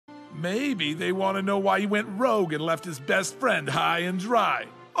Maybe they want to know why he went rogue and left his best friend high and dry.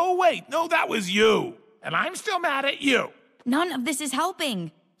 Oh, wait, no, that was you. And I'm still mad at you. None of this is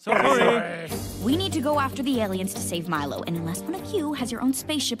helping. Sorry. We need to go after the aliens to save Milo, and unless one of you has your own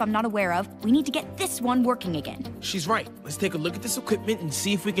spaceship I'm not aware of, we need to get this one working again. She's right. Let's take a look at this equipment and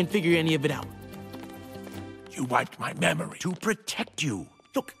see if we can figure any of it out. You wiped my memory. To protect you.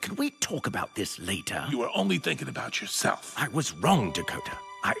 Look, can we talk about this later? You were only thinking about yourself. I was wrong, Dakota.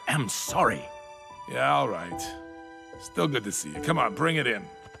 I am sorry. Yeah, all right. Still good to see you. Come on, bring it in.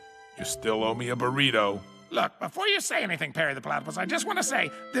 You still owe me a burrito. Look, before you say anything, Perry the Platypus, I just want to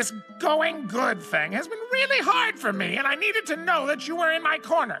say, this going good thing has been really hard for me, and I needed to know that you were in my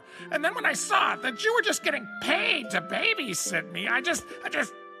corner. And then when I saw that you were just getting paid to babysit me, I just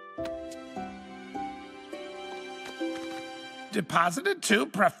deposited to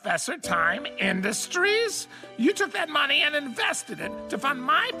Professor Time Industries? You took that money and invested it to fund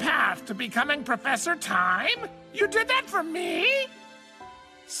my path to becoming Professor Time? You did that for me?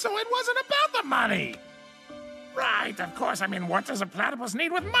 So it wasn't about the money. Right, of course. I mean, what does a platypus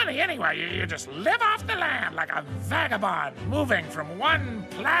need with money anyway? You just live off the land like a vagabond, moving from one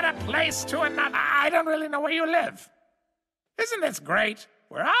place to another. I don't really know where you live. Isn't this great?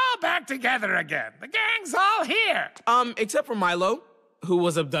 We're all back together again. The gang's all here. Except for Milo, who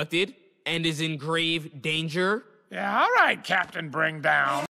was abducted and is in grave danger. Yeah, all right, Captain Bring Down.